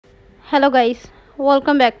Hello guys,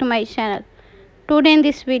 welcome back to my channel. Today in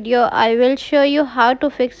this video I will show you how to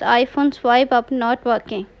fix iPhone swipe up not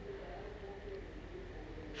working.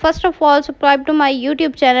 First of all, subscribe to my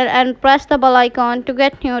YouTube channel and press the bell icon to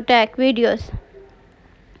get new tech videos.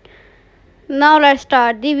 Now let's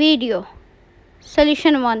start the video.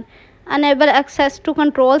 Solution 1. Enable access to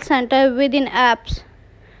control center within apps.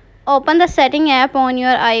 Open the setting app on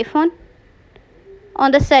your iPhone.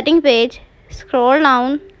 On the setting page, scroll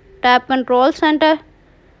down, tap control center.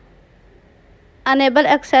 Enable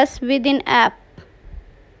access within app.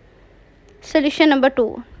 Solution number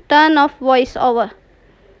 2. Turn off voiceover.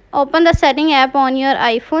 Open the setting app on your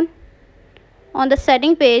iPhone. On the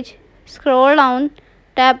setting page, scroll down,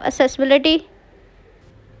 tap accessibility,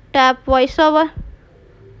 tap voiceover.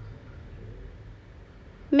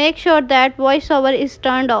 Make sure that voiceover is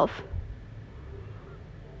turned off.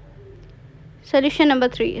 Solution number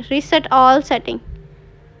 3. Reset all settings.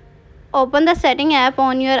 Open the setting app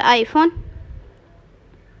on your iPhone.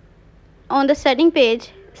 On the setting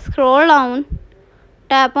page, scroll down,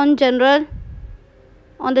 tap on general.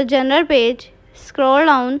 On the general page, scroll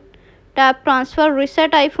down, tap transfer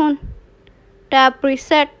reset iPhone. Tap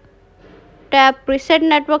reset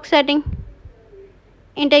network setting.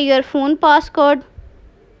 Enter your phone passcode.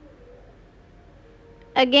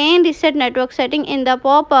 Again reset network setting in the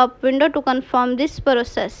pop-up window to confirm this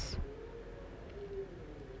process.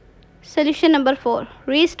 Solution number 4.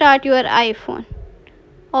 Restart your iPhone.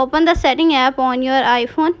 Open the setting app on your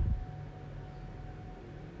iPhone.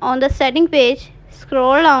 On the setting page,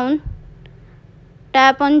 scroll down,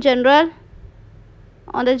 tap on general.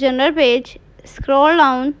 On the general page, scroll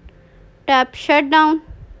down, tap shutdown.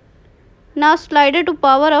 Now slide it to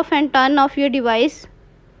power off and turn off your device.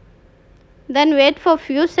 Then wait for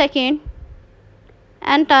few seconds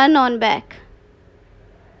and turn on back.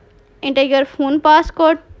 Enter your phone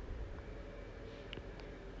passcode.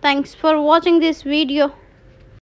 Thanks for watching this video.